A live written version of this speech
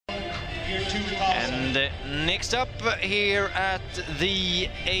And next up here at the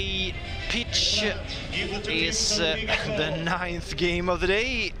A pitch is the 9th game of the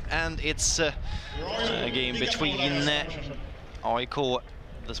day, and it's a game between AIK,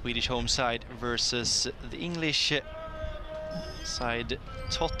 the Swedish home side, versus the English side,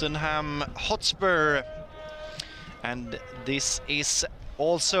 Tottenham Hotspur. And this is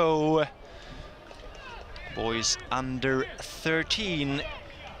also boys under 13,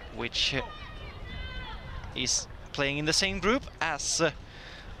 which is playing in the same group as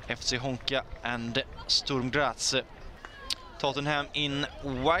FC Honka and Sturm Graz. Tottenham in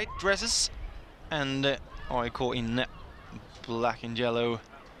white dresses and AIK in black and yellow.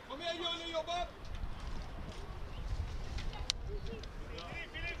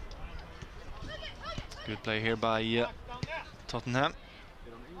 Good play here by Tottenham.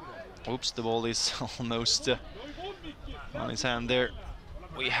 Oops, the ball is almost on his hand there.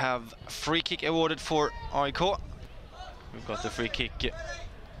 We have free kick awarded for AIK. We've got the free kick.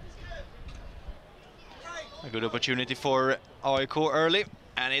 A good opportunity for AIK early,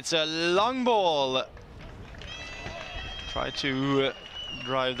 and it's a long ball. Try to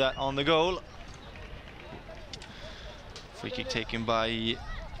drive that on the goal. Free kick taken by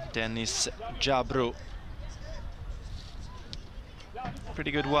Dennis Jabro.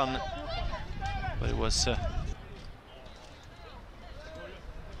 Pretty good one, but it was a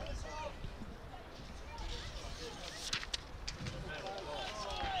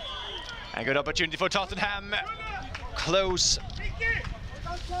good opportunity for Tottenham. Close.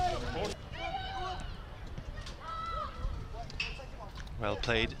 Well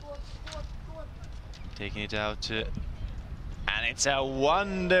played. Taking it out, and it's a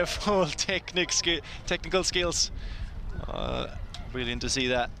wonderful technical skills. Brilliant to see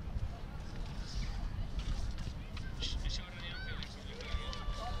that.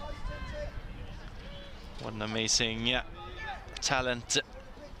 What an amazing talent.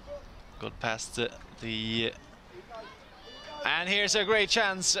 Got past the... And here's a great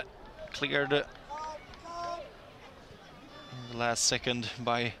chance. Cleared in the last second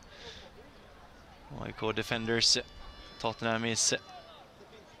by AIK defenders. Tottenham is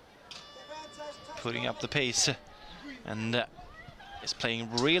putting up the pace and is playing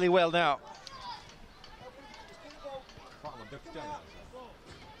really well now.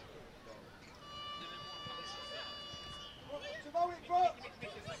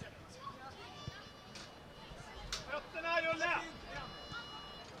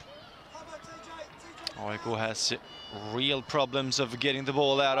 AIK has real problems of getting the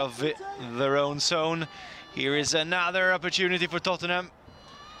ball out of their own zone. Here is another opportunity for Tottenham.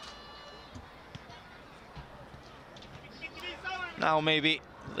 Now maybe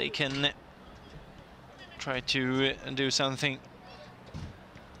they can try to do something.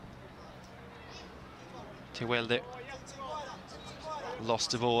 Tewelde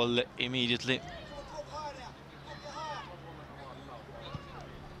lost the ball immediately.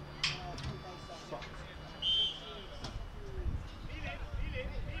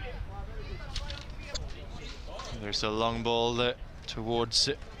 There's a long ball towards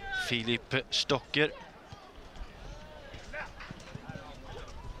Filip Stocker.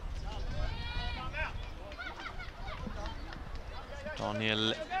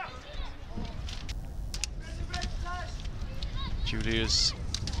 Daniel Julius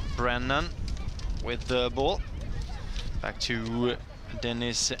Brennan with the ball. Back to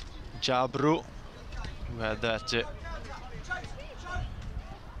Dennis Jabro, who had that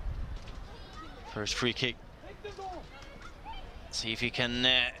first free kick. See if he can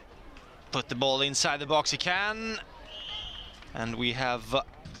put the ball inside the box. He can. And we have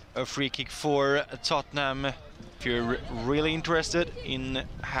a free kick for Tottenham. If you're really interested in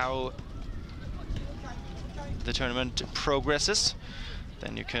how the tournament progresses,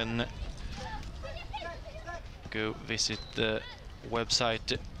 then you can go visit the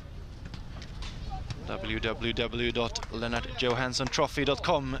website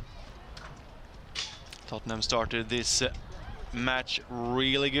www.lennartjohanssonTrophy.com. Tottenham started this match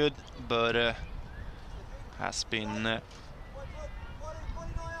really good, but has been a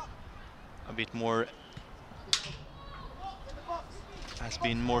bit more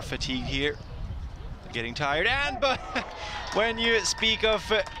fatigued here, getting tired. But when you speak of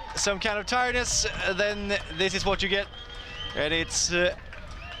some kind of tiredness, then this is what you get. And it's the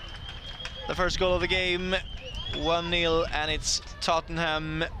first goal of the game, 1-0, and it's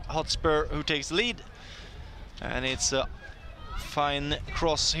Tottenham Hotspur who takes the lead. And it's a fine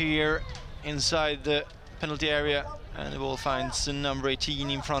cross here inside the penalty area, and the ball finds number 18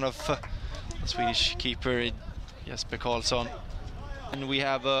 in front of the Swedish keeper Jesper Karlsson. And we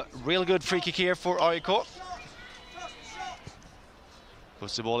have a real good free kick here for AIK.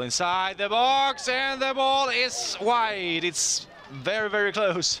 Puts the ball inside the box, and the ball is wide. It's very, very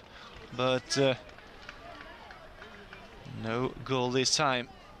close, but no goal this time.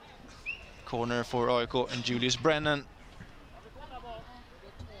 Corner for AIK and Julius Brennan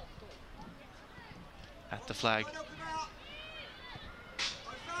at the flag.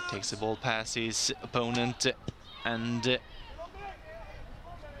 Takes the ball past his opponent, and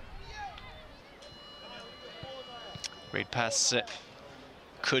great pass.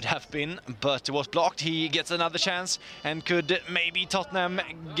 Could have been, but it was blocked. He gets another chance, and could maybe Tottenham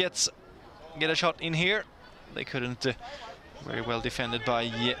get a shot in here. They couldn't. Very well defended by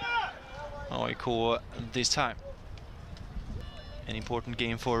AIK this time. An important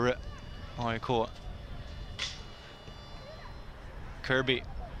game for AIK. Kirby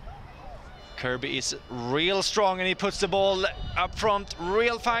is real strong, and he puts the ball up front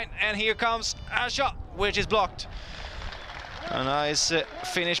real fine, and here comes a shot which is blocked. A nice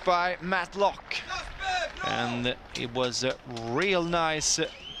finish by Matt Locke, and it was a real nice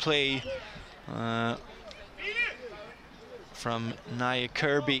play from Nia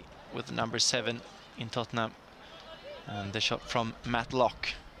Kirby with number 7 in Tottenham, and the shot from Matt Locke.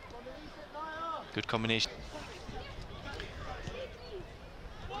 Good combination.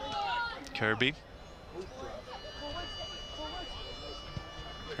 Kirby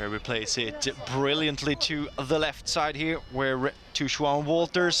plays it brilliantly to the left side here, where Johansson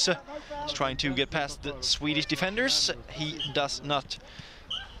Walters is trying to get past the Swedish defenders. He does not.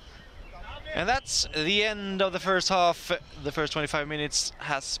 And that's the end of the first half. The first 25 minutes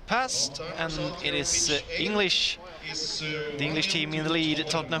has passed, and it is the English team in the lead.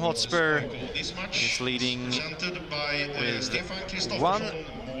 Tottenham Hotspur is leading with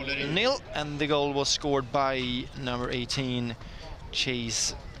 1-0, and the goal was scored by number 18,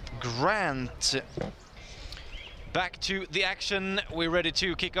 Chase Grant. Back to the action. We're ready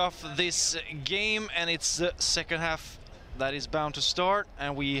to kick off this game, and it's the second half that is bound to start,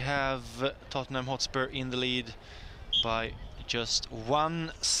 and we have Tottenham Hotspur in the lead by just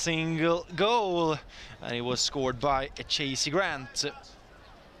one single goal, and it was scored by Chase Grant.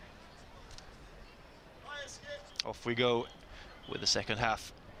 Off we go with the second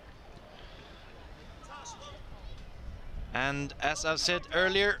half. And as I've said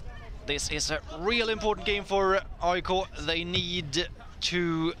earlier, this is a real important game for AIK. They need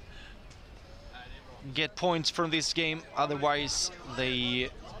to get points from this game, otherwise they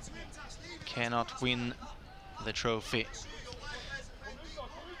cannot win the trophy.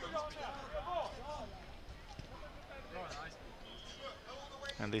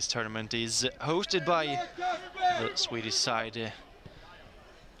 And this tournament is hosted by the Swedish side,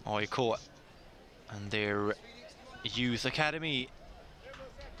 AIK, and their youth academy.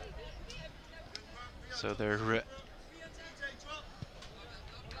 So they're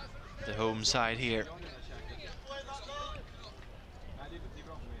the home side here.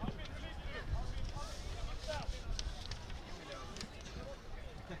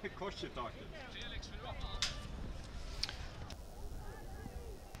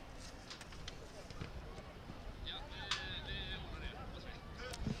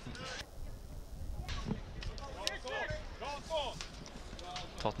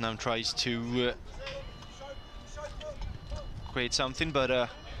 Tottenham tries to create something, but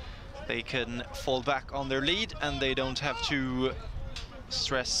they can fall back on their lead, and they don't have to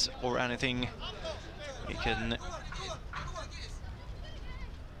stress or anything. They can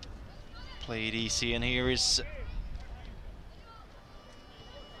play it easy, and here is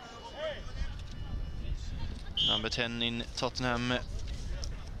number 10 in Tottenham,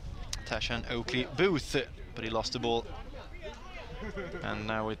 Tashan Oakley Booth, but he lost the ball. And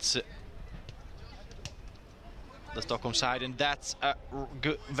now it's the Stockholm side, and that's a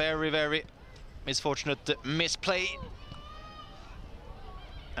good, very, very misfortunate misplay.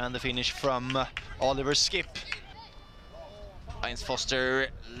 And the finish from Oliver Skip. Heinz Foster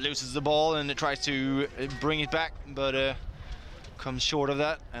loses the ball and tries to bring it back, but comes short of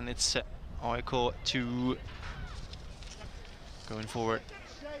that, and it's AIK 2 going forward.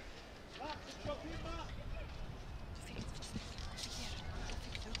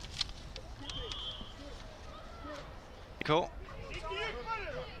 Cool.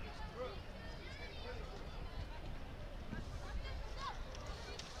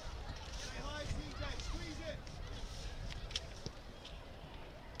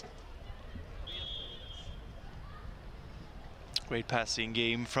 Great passing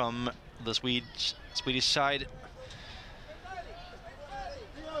game from the Swedish side.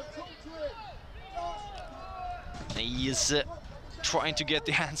 He is trying to get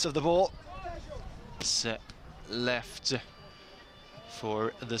the hands of the ball. It's left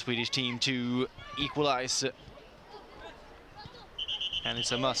for the Swedish team to equalize, and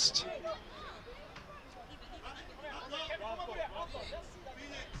it's a must.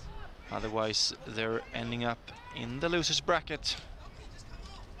 Otherwise, they're ending up in the losers bracket.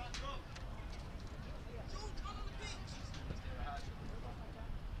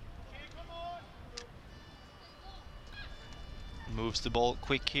 Moves the ball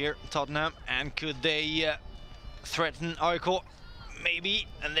quick here, Tottenham, and could they threaten AIK? Maybe,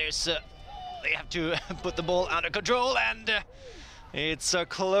 and there's they have to put the ball under control, and it's a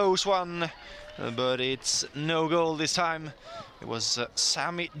close one, but it's no goal this time. It was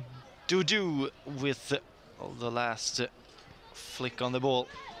Sami Dudu with the last flick on the ball,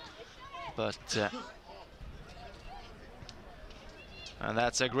 but and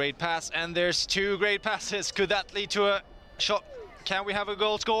that's a great pass, and there's two great passes. Could that lead to a shot? Can we have a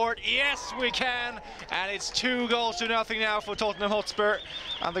goal scored? Yes, we can, and it's 2-0 now for Tottenham Hotspur,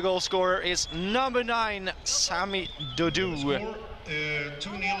 and the goal scorer is number 9, Sami Dudu.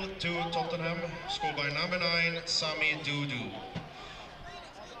 2-0 to Tottenham, scored by number 9, Sami Dudu.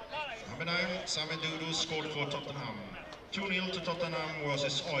 Number 9, Sami Dudu scored for Tottenham. 2-0 to Tottenham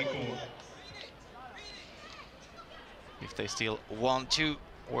versus AIK. If they still want to,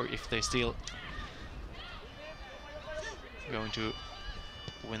 or if they still going to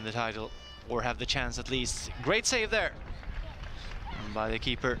win the title, or have the chance at least. Great save there by the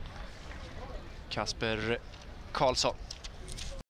keeper, Kasper Karlsson.